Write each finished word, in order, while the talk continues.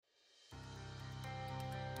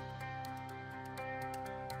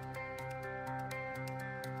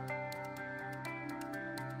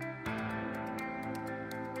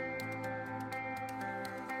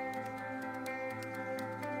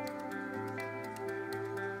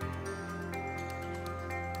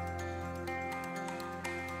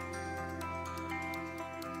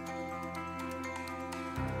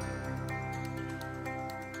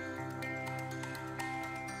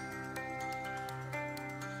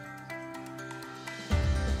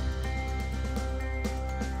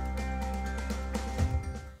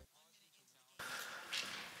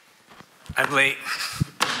I'm late.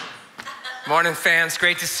 Morning, fans.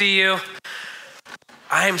 Great to see you.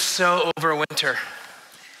 I am so over winter.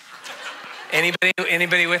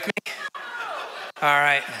 Anybody with me? All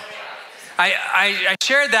right. I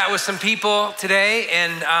shared that with some people today,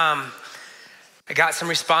 and I got some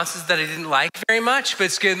responses that I didn't like very much, but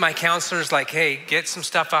it's good. My counselor's like, hey, get some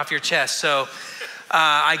stuff off your chest. So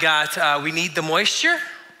I got, we need the moisture.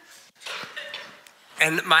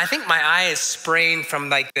 And I think my eye is sprained from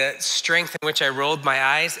like the strength in which I rolled my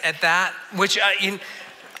eyes at that, which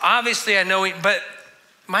obviously I know, but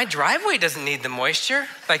my driveway doesn't need the moisture.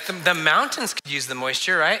 Like the mountains could use the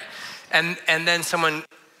moisture, right? And then someone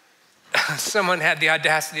had the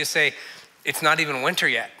audacity to say, it's not even winter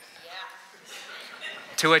yet. Yeah.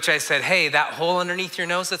 To which I said, hey, that hole underneath your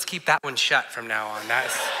nose, let's keep that one shut from now on.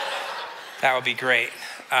 That would be great.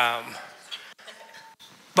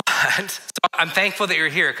 But so I'm thankful that you're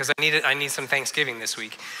here because I need some Thanksgiving this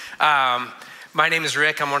week. My name is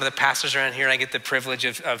Rick. I'm one of the pastors around here, and I get the privilege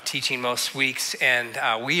of teaching most weeks. And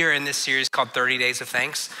we are in this series called 30 Days of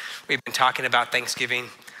Thanks. We've been talking about Thanksgiving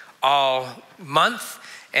all month,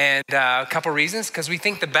 and a couple reasons, because we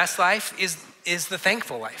think the best life is the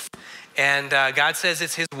thankful life. And God says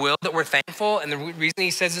it's his will that we're thankful. And the reason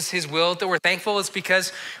he says it's his will that we're thankful is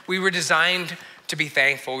because we were designed to be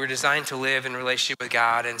thankful. We're designed to live in relationship with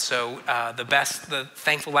God. And so the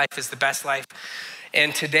thankful life is the best life.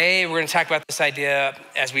 And today we're going to talk about this idea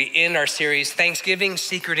as we end our series, Thanksgiving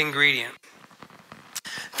Secret Ingredient.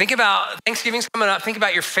 Think about, Thanksgiving's coming up. Think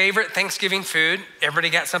about your favorite Thanksgiving food. Everybody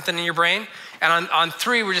got something in your brain? And on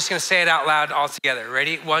three, we're just going to say it out loud all together.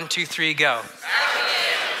 Ready? 1, 2, 3, go.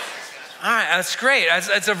 All right, that's great.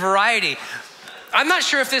 It's a variety. I'm not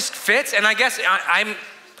sure if this fits, and I guess I'm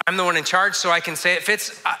the one in charge, so I can say it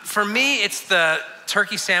fits. For me, it's the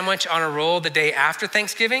turkey sandwich on a roll the day after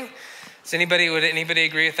Thanksgiving. Would anybody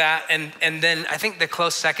agree with that? And then I think the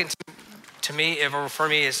close second to me, for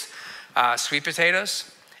me, is sweet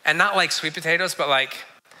potatoes. And not like sweet potatoes, but like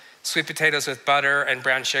sweet potatoes with butter and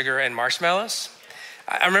brown sugar and marshmallows.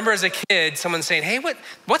 I remember as a kid, someone saying, hey,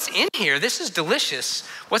 what's in here? This is delicious.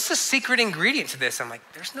 What's the secret ingredient to this? I'm like,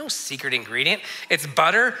 there's no secret ingredient. It's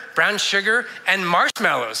butter, brown sugar, and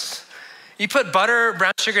marshmallows. You put butter,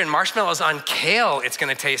 brown sugar, and marshmallows on kale, it's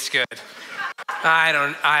gonna taste good. I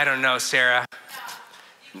don't know, Sarah.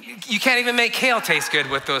 You can't even make kale taste good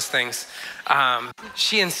with those things.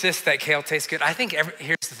 She insists that kale tastes good.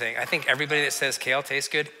 Here's the thing. I think everybody that says kale tastes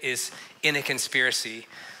good is in a conspiracy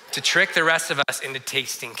to trick the rest of us into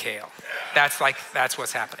tasting kale. That's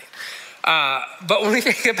what's happening. But when we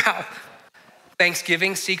think about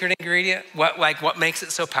Thanksgiving secret ingredient, what makes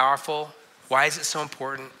it so powerful? Why is it so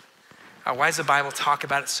important? Why does the Bible talk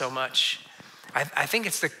about it so much? I think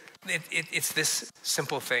it's this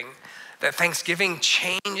simple thing, that Thanksgiving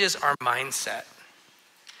changes our mindset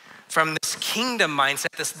from this kingdom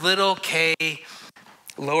mindset, this little k,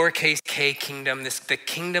 lowercase k kingdom, the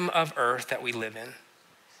kingdom of earth that we live in,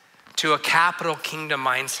 to a capital kingdom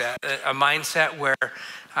mindset, a mindset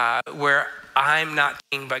where I'm not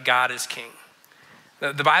king, but God is king.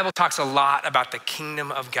 The Bible talks a lot about the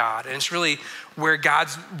kingdom of God, and it's really where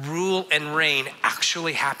God's rule and reign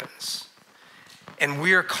actually happens. And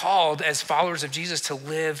we are called as followers of Jesus to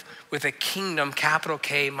live with a kingdom, capital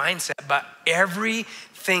K mindset, but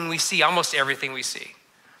everything we see, almost everything we see,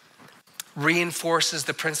 reinforces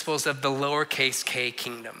the principles of the lowercase k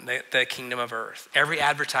kingdom, the kingdom of earth. Every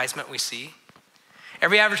advertisement we see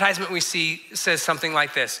says something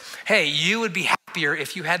like this: hey, you would be happier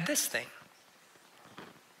if you had this thing.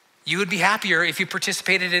 You would be happier if you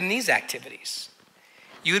participated in these activities.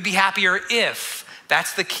 You would be happier if,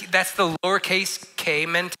 that's the lowercase k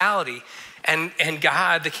mentality. And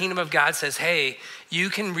God, the kingdom of God says, hey, you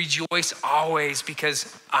can rejoice always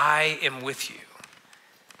because I am with you.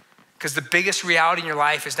 Because the biggest reality in your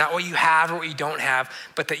life is not what you have or what you don't have,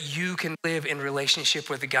 but that you can live in relationship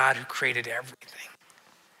with the God who created everything.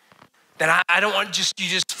 That I don't want you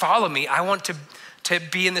just follow me. I want to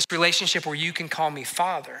be in this relationship where you can call me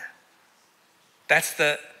Father. That's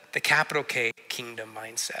the capital K kingdom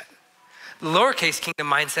mindset. The lowercase kingdom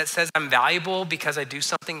mindset says I'm valuable because I do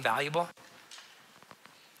something valuable,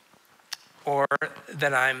 or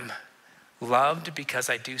that I'm loved because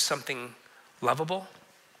I do something lovable.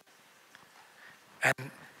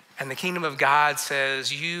 And the kingdom of God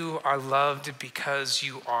says you are loved because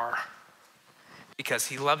you are, because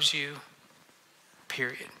he loves you,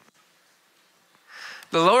 period.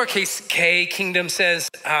 The lowercase k kingdom says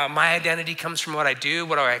my identity comes from what I do,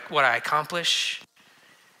 what I accomplish.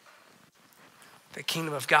 The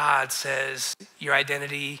kingdom of God says your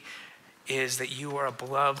identity is that you are a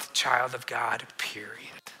beloved child of God,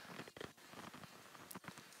 period.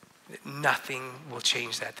 Nothing will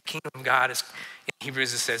change that. The kingdom of God is, in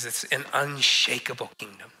Hebrews it says, it's an unshakable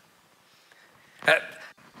kingdom.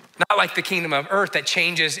 Not like the kingdom of earth that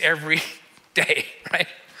changes every day, right?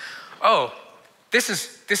 Oh, this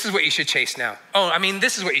is what you should chase now. Oh, I mean,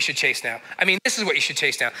 this is what you should chase now. I mean, this is what you should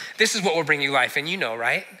chase now. This is what will bring you life. And you know,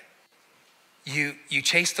 right? You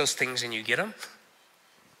chase those things and you get them.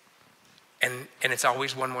 And it's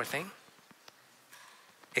always one more thing.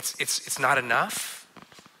 It's not enough.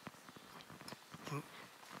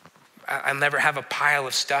 I'll never have a pile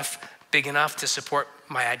of stuff big enough to support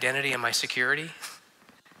my identity and my security.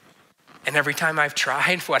 And every time I've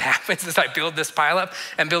tried, what happens is I build this pile up,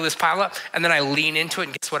 and then I lean into it,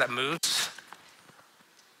 and guess what? It moves.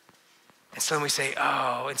 And so then we say,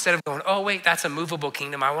 oh, instead of going, oh, wait, that's a movable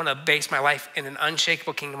kingdom. I want to base my life in an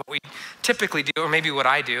unshakable kingdom. What we typically do, or maybe what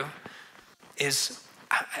I do, is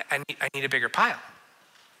I need a bigger pile.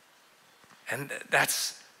 And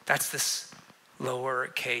that's this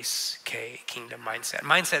lowercase k kingdom mindset.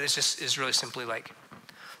 Mindset is really simply like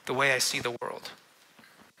the way I see the world.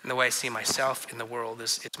 And the way I see myself in the world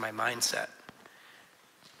is my mindset.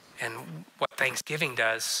 And what Thanksgiving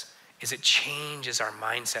does is it changes our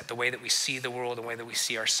mindset, the way that we see the world, the way that we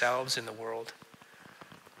see ourselves in the world,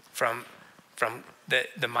 from the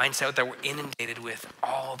mindset that we're inundated with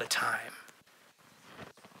all the time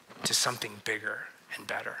to something bigger and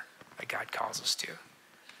better that God calls us to.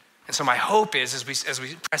 And so my hope is, as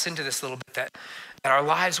we press into this a little bit, that our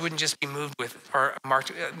lives wouldn't just be moved with, or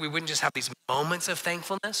marked, we wouldn't just have these moments of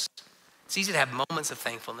thankfulness. It's easy to have moments of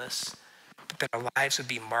thankfulness, but that our lives would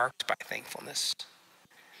be marked by thankfulness.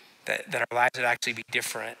 That our lives would actually be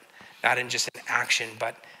different, not in just an action,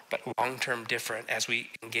 but long-term different as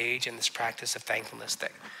we engage in this practice of thankfulness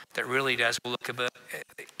that really does, we'll look at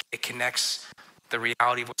it connects the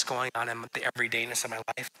reality of what's going on in the everydayness of my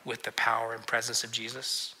life with the power and presence of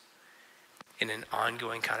Jesus in an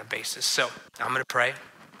ongoing kind of basis. So I'm going to pray.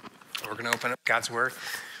 We're going to open up God's word.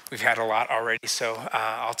 We've had a lot already, so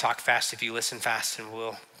I'll talk fast if you listen fast, and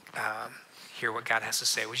we'll hear what God has to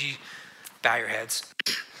say. Would you bow your heads?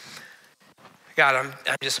 God,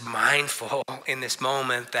 I'm just mindful in this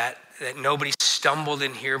moment that nobody stumbled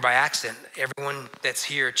in here by accident. Everyone that's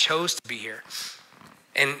here chose to be here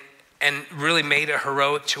and really made a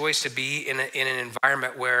heroic choice to be in an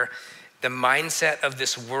environment where the mindset of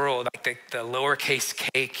this world, like the lowercase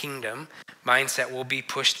k kingdom mindset, will be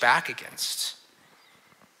pushed back against.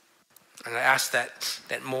 And I ask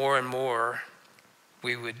that more and more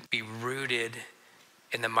we would be rooted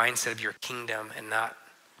in the mindset of your kingdom and not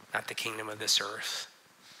the kingdom of this earth.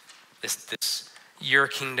 This your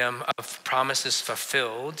kingdom of promises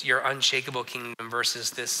fulfilled, your unshakable kingdom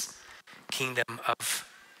versus this kingdom of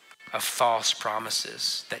false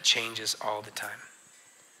promises that changes all the time.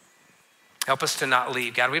 Help us to not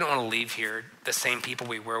leave. God, we don't want to leave here the same people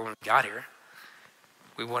we were when we got here.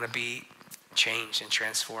 We want to be changed and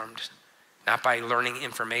transformed, not by learning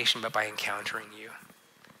information, but by encountering you.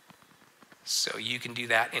 So you can do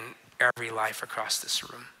that in every life across this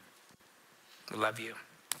room. We love you.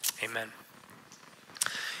 Amen.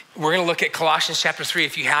 We're going to look at Colossians chapter 3.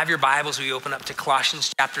 If you have your Bibles, we open up to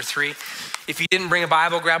Colossians chapter 3. If you didn't bring a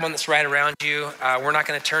Bible, grab one that's right around you. We're not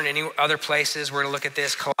going to turn any other places. We're going to look at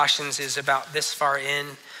this. Colossians is about this far in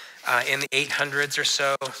the 800s or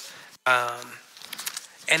so.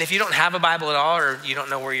 And if you don't have a Bible at all, or you don't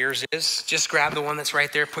know where yours is, just grab the one that's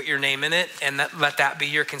right there, put your name in it, and let that be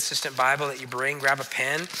your consistent Bible that you bring. Grab a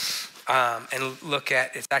pen and look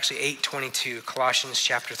at, it's actually 8:22, Colossians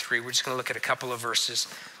chapter 3. We're just going to look at a couple of verses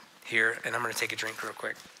here, and I'm going to take a drink real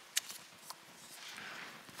quick.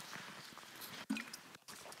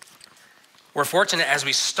 We're fortunate as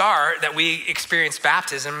we start that we experienced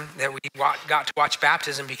baptism, that we got to watch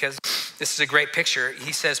baptism, because this is a great picture.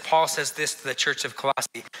 Paul says this to the church of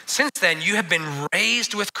Colossae. Since then, you have been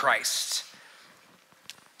raised with Christ.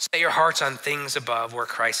 Set your hearts on things above where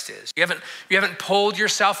Christ is. You haven't pulled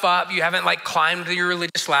yourself up. You haven't climbed your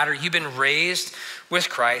religious ladder. You've been raised with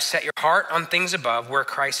Christ. Set your heart on things above where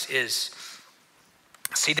Christ is,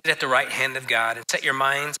 seated at the right hand of God, and set your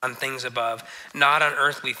minds on things above, not on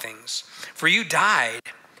earthly things. For you died,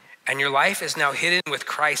 and your life is now hidden with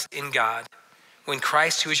Christ in God. When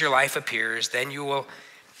Christ, who is your life, appears, then you will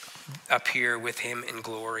appear with him in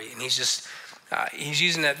glory. And he's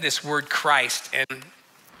using this word Christ, and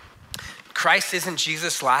Christ isn't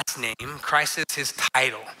Jesus' last name. Christ is his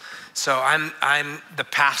title. So I'm the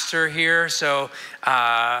pastor here. So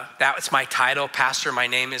that's my title, pastor. My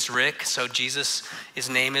name is Rick. So Jesus, his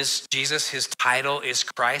name is Jesus. His title is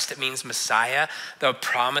Christ. It means Messiah, the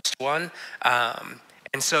promised one.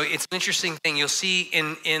 And so it's an interesting thing. You'll see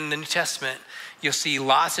in the New Testament, you'll see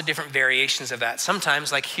lots of different variations of that.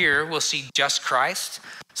 Sometimes, like here, we'll see just Christ.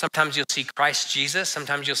 Sometimes you'll see Christ Jesus.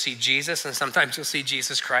 Sometimes you'll see Jesus, and sometimes you'll see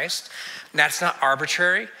Jesus Christ. And that's not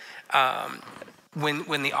arbitrary.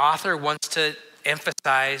 When the author wants to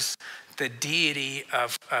emphasize the deity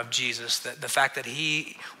of Jesus, the fact that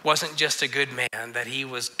he wasn't just a good man, that he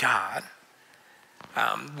was God,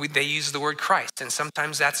 they use the word Christ. And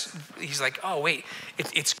sometimes he's like, oh, wait,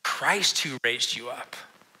 it's Christ who raised you up.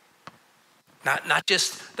 Not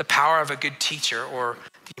just the power of a good teacher or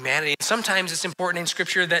the humanity. And sometimes it's important in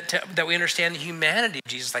Scripture that we understand the humanity of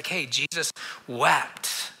Jesus. Like, hey, Jesus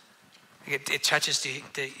wept. It touches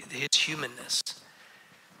his humanness.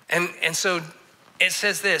 And so it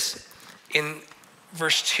says this in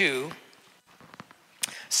verse 2,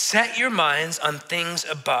 set your minds on things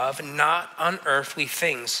above, not on earthly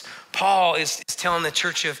things. Paul is telling the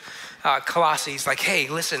church of Colossae, he's like, hey,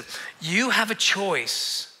 listen, you have a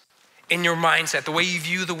choice in your mindset, the way you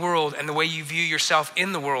view the world and the way you view yourself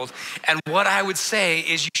in the world. And what I would say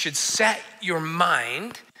is you should set your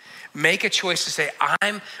mind, make a choice to say,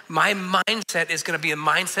 my mindset is going to be a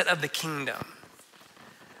mindset of the kingdom,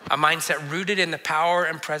 a mindset rooted in the power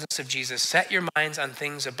and presence of Jesus. Set your minds on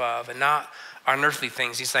things above and not on earthly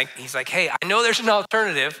things. He's like, hey, I know there's an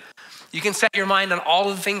alternative. You can set your mind on all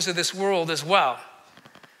of the things of this world as well.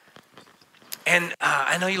 And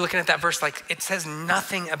I know you're looking at that verse like it says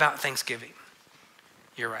nothing about Thanksgiving.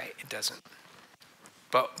 You're right, it doesn't.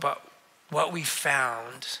 But what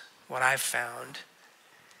I've found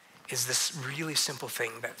is this really simple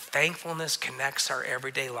thing, that thankfulness connects our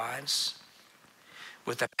everyday lives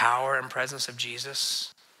with the power and presence of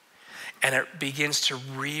Jesus. And it begins to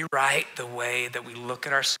rewrite the way that we look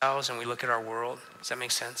at ourselves and we look at our world. Does that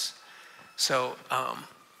make sense? So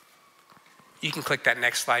you can click that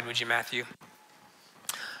next slide, would you, Matthew?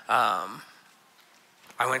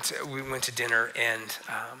 We went to dinner, and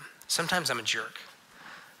sometimes I'm a jerk.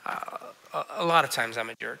 A lot of times I'm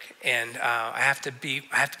a jerk, and I have to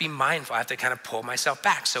be mindful. I have to kind of pull myself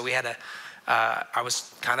back. So we had I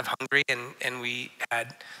was kind of hungry, and we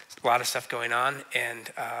had a lot of stuff going on,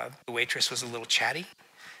 and the waitress was a little chatty,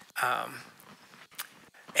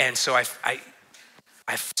 and so I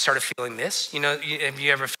started feeling this. You know, have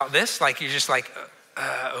you ever felt this? Like you're just like,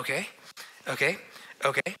 okay.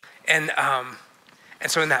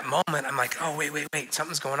 And so in that moment, I'm like, oh, wait,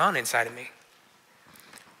 something's going on inside of me.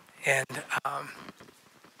 And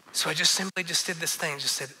so I just simply did this thing,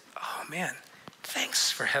 just said, oh man,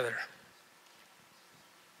 thanks for Heather.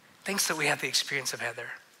 Thanks that we had the experience of Heather.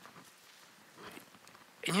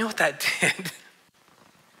 And you know what that did?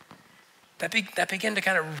 That began to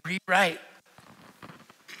kind of rewrite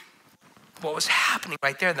what was happening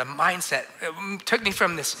right there, the mindset. It took me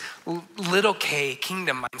from this little K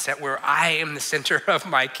kingdom mindset where I am the center of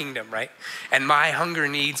my kingdom, right? And my hunger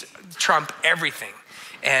needs trump everything.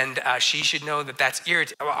 And she should know that that's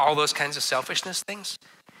irritating, all those kinds of selfishness things.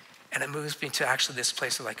 And it moves me to actually this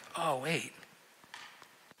place of like, oh, wait,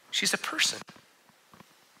 she's a person.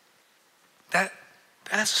 That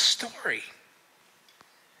has a story.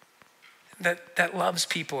 That loves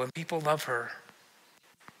people and people love her.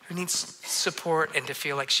 Who needs support and to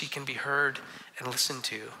feel like she can be heard and listened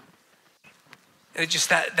to. And just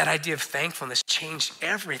that idea of thankfulness changed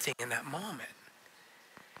everything in that moment.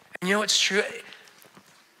 And you know what's true?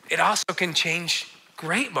 It also can change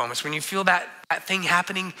great moments when you feel that thing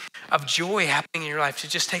happening of joy happening in your life, to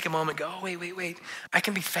just take a moment and go, oh, wait, I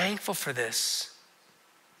can be thankful for this.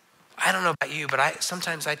 I don't know about you, but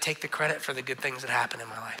sometimes I take the credit for the good things that happen in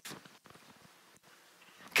my life.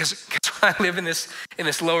 Because when I live in this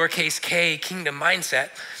lowercase k kingdom mindset,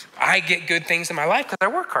 I get good things in my life because I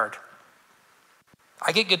work hard.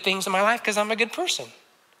 I get good things in my life because I'm a good person.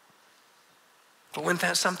 But when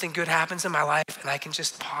something good happens in my life and I can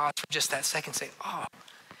just pause for just that second and say, oh,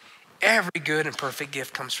 every good and perfect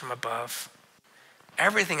gift comes from above.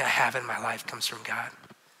 Everything I have in my life comes from God.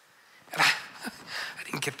 And I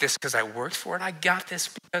didn't get this because I worked for it. I got this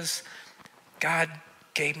because God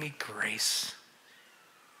gave me grace.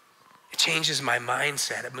 It changes my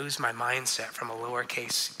mindset. It moves my mindset from a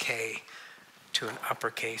lowercase k to an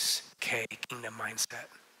uppercase K kingdom mindset.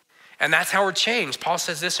 And that's how we're changed. Paul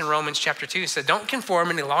says this in Romans chapter 2. He said, don't conform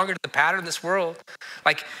any longer to the pattern of this world.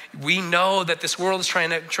 Like, we know that this world is going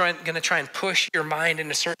to try and push your mind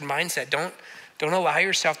into a certain mindset. Don't allow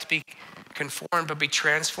yourself to be conformed, but be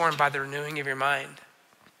transformed by the renewing of your mind.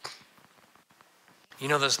 You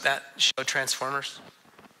know that show Transformers?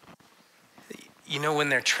 You know, when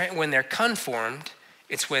they're conformed,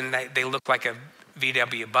 it's when they look like a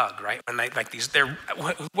VW bug, right? When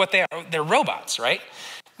they're robots, right?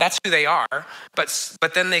 That's who they are,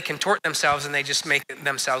 but then they contort themselves and they just make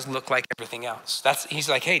themselves look like everything else. He's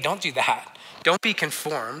like, hey, don't do that. Don't be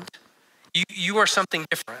conformed. You are something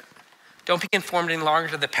different. Don't be conformed any longer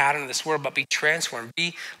to the pattern of this world, but be transformed.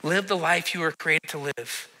 Live the life you were created to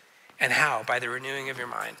live. And how? By the renewing of your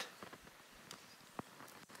mind.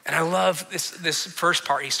 And I love this first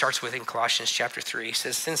part he starts with in Colossians chapter 3. He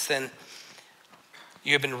says, since then,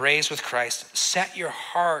 you have been raised with Christ. Set your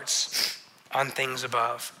hearts on things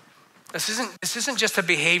above. This isn't just a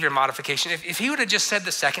behavior modification. If he would have just said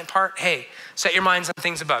the second part, hey, set your minds on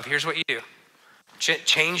things above. Here's what you do.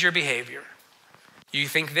 Change your behavior. You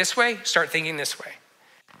think this way, start thinking this way.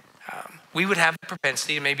 We would have the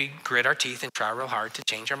propensity to maybe grit our teeth and try real hard to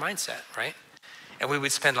change our mindset, right? And we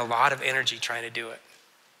would spend a lot of energy trying to do it.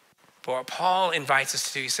 But what Paul invites us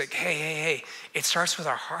to do, he's like, hey, it starts with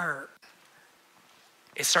our heart.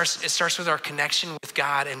 It starts with our connection with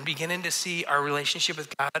God and beginning to see our relationship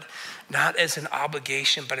with God not as an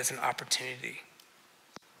obligation, but as an opportunity.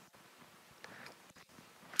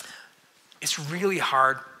 It's really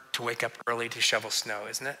hard to wake up early to shovel snow,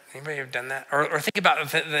 isn't it? Anybody ever done that? Or think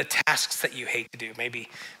about the tasks that you hate to do. Maybe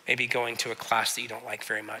going to a class that you don't like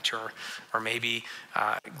very much, or maybe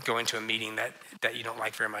going to a meeting that you don't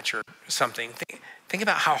like very much, or something. Think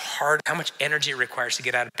about how much energy it requires to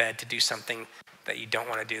get out of bed to do something that you don't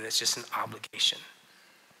want to do that's just an obligation.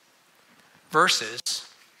 Versus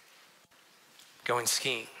going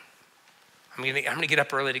skiing. I'm gonna get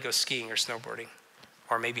up early to go skiing or snowboarding,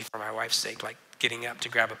 or maybe for my wife's sake, like getting up to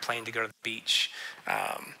grab a plane to go to the beach.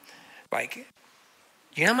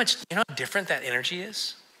 You know how different that energy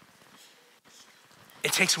is?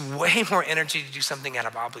 It takes way more energy to do something out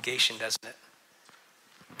of obligation, doesn't it?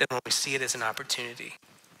 Than when we see it as an opportunity.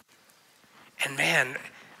 And man,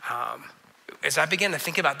 as I began to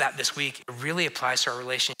think about that this week, it really applies to our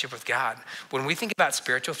relationship with God. When we think about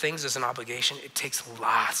spiritual things as an obligation, it takes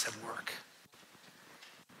lots of work.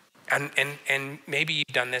 And maybe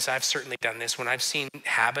you've done this, I've certainly done this, when I've seen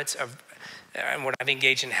habits and when I've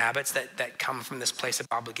engaged in habits that come from this place of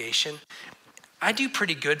obligation, I do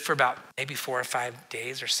pretty good for about maybe 4 or 5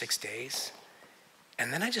 days or 6 days.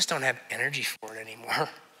 And then I just don't have energy for it anymore.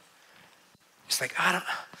 It's like, I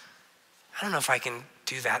don't know if I can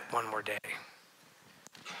do that one more day.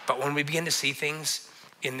 But when we begin to see things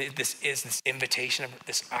in this invitation of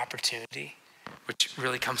this opportunity, which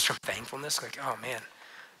really comes from thankfulness, like, oh man,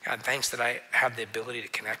 God, thanks that I have the ability to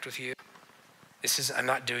connect with you. I'm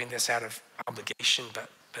not doing this out of obligation, but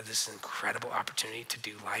this is an incredible opportunity to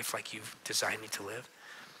do life like you've designed me to live.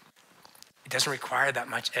 It doesn't require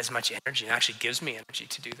as much energy. It actually gives me energy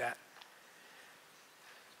to do that.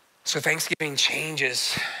 So Thanksgiving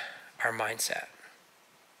changes our mindset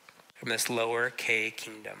from this lower K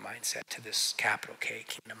kingdom mindset to this capital K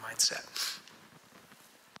kingdom mindset.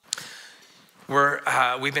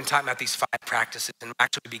 We've been talking about these 5 practices, and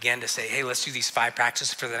actually began to say, hey, let's do these 5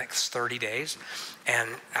 practices for the next 30 days. And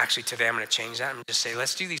actually today I'm going to change that and just say,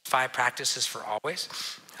 let's do these 5 practices for always.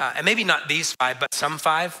 And maybe not these 5, but some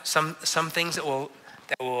things that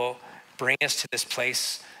will bring us to this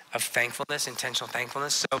place of thankfulness, intentional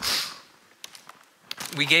thankfulness. So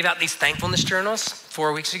we gave out these thankfulness journals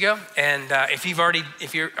 4 weeks ago, and if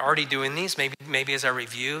you're already doing these, maybe as a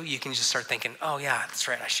review, you can just start thinking, oh yeah, that's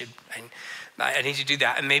right, I need to do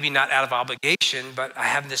that. And maybe not out of obligation, but I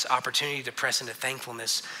have this opportunity to press into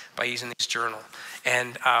thankfulness by using this journal.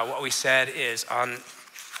 And what we said is on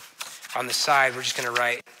the side, we're just going to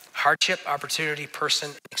write hardship, opportunity,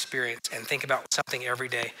 person, experience, and think about something every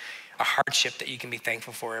day, a hardship that you can be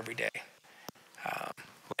thankful for every day.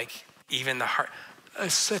 Like even it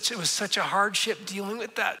was such a hardship dealing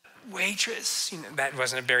with that waitress. That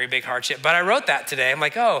wasn't a very big hardship, but I wrote that today. I'm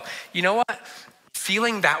like, oh, you know what?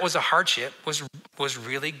 Feeling that was a hardship was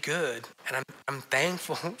really good, and I'm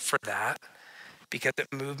thankful for that because it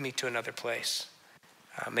moved me to another place.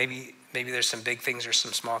 Maybe there's some big things or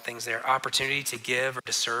some small things there. Opportunity to give or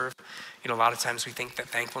to serve. A lot of times we think that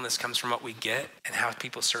thankfulness comes from what we get and how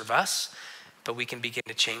people serve us, but we can begin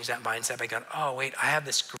to change that mindset by going, oh wait, I have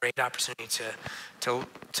this great opportunity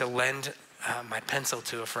to lend my pencil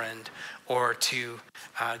to a friend, or to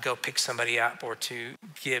go pick somebody up, or to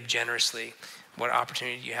give generously. What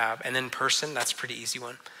opportunity do you have? And then person, that's a pretty easy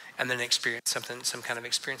one. And then experience, some kind of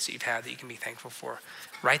experience that you've had that you can be thankful for.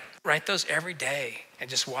 Write those every day and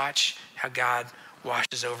just watch how God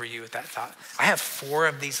washes over you with that thought. I have 4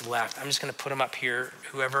 of these left. I'm just going to put them up here.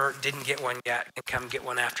 Whoever didn't get one yet can come get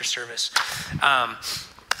one after service.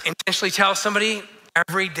 Intentionally tell somebody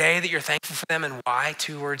every day that you're thankful for them and why.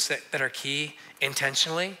 2 words that are key.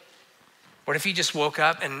 Intentionally. What if you just woke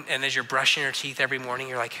up and as you're brushing your teeth every morning,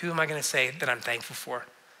 you're like, who am I going to say that I'm thankful for?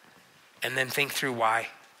 and then think through why.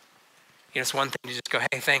 It's one thing to just go,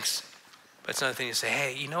 hey, thanks. But it's another thing to say,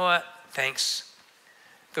 hey, you know what? Thanks.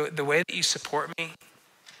 The way that you support me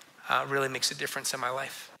really makes a difference in my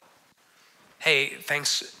life. Hey,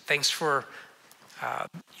 thanks for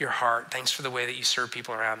your heart. Thanks for the way that you serve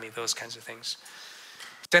people around me, those kinds of things.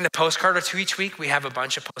 Send a postcard or two each week. We have a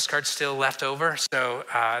bunch of postcards still left over, so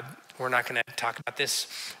we're not going to talk about this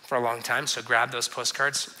for a long time. So grab those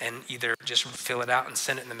postcards and either just fill it out and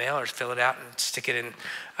send it in the mail, or fill it out and stick it in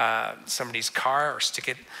somebody's car, or stick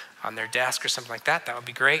it on their desk or something like that. That would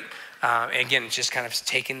be great. And again, just kind of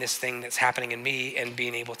taking this thing that's happening in me and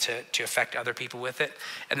being able to affect other people with it.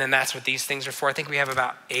 And then that's what these things are for. I think we have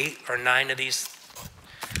about 8 or 9 of these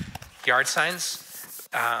yard signs.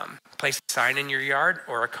 Place a sign in your yard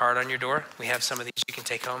or a card on your door. We have some of these you can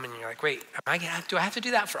take home, and you're like, wait, do I have to do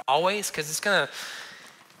that for always? Because it's gonna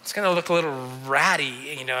look a little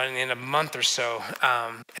ratty, in a month or so.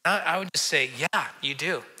 I would just say, yeah, you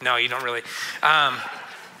do. No, you don't really.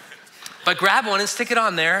 But grab one and stick it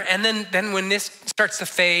on there, and then when this starts to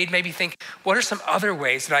fade, maybe think, what are some other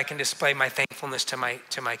ways that I can display my thankfulness to my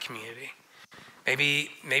community?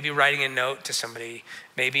 Maybe writing a note to somebody,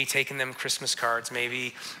 maybe taking them Christmas cards,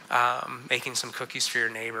 maybe making some cookies for your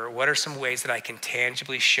neighbor. What are some ways that I can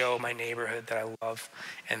tangibly show my neighborhood that I love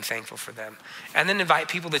and thankful for them? And then invite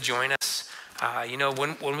people to join us.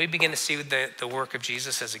 When we begin to see the work of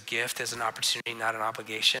Jesus as a gift, as an opportunity, not an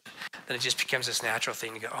obligation, then it just becomes this natural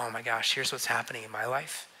thing to go, oh my gosh, here's what's happening in my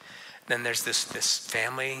life. Then there's this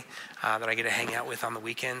family that I get to hang out with on the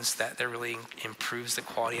weekends that really improves the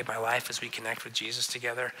quality of my life as we connect with Jesus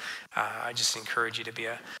together. I just encourage you to be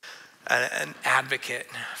an advocate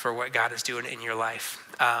for what God is doing in your life.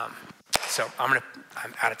 So I'm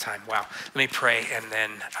out of time. Wow. Let me pray, and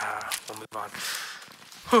then we'll move on.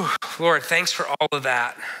 Whew. Lord, thanks for all of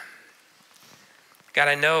that. God,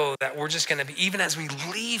 I know that we're just going to be, even as we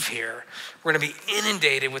leave here, we're going to be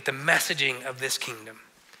inundated with the messaging of this kingdom.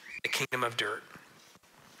 The kingdom of dirt,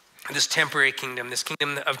 this temporary kingdom, this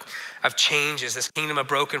kingdom of changes, this kingdom of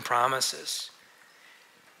broken promises.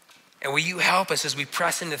 And will you help us as we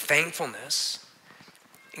press into thankfulness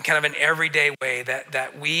in kind of an everyday way,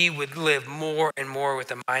 that we would live more and more with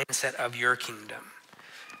the mindset of your kingdom,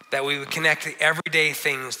 that we would connect the everyday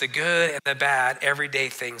things, the good and the bad everyday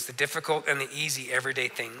things, the difficult and the easy everyday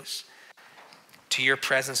things, to your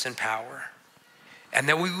presence and power. And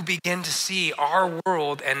that we will begin to see our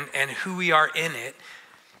world and who we are in it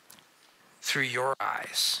through your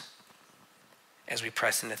eyes as we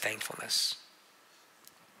press into thankfulness.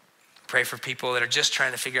 Pray for people that are just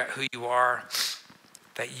trying to figure out who you are,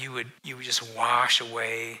 that you would just wash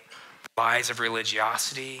away the lies of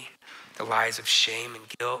religiosity, the lies of shame and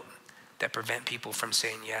guilt that prevent people from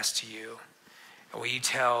saying yes to you. And will you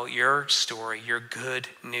tell your story, your good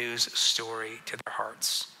news story, to their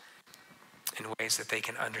hearts in ways that they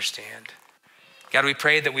can understand. God, we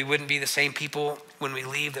pray that we wouldn't be the same people when we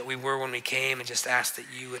leave that we were when we came, and just ask that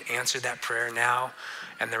you would answer that prayer now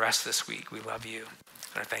and the rest of this week. We love you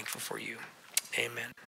and are thankful for you. Amen.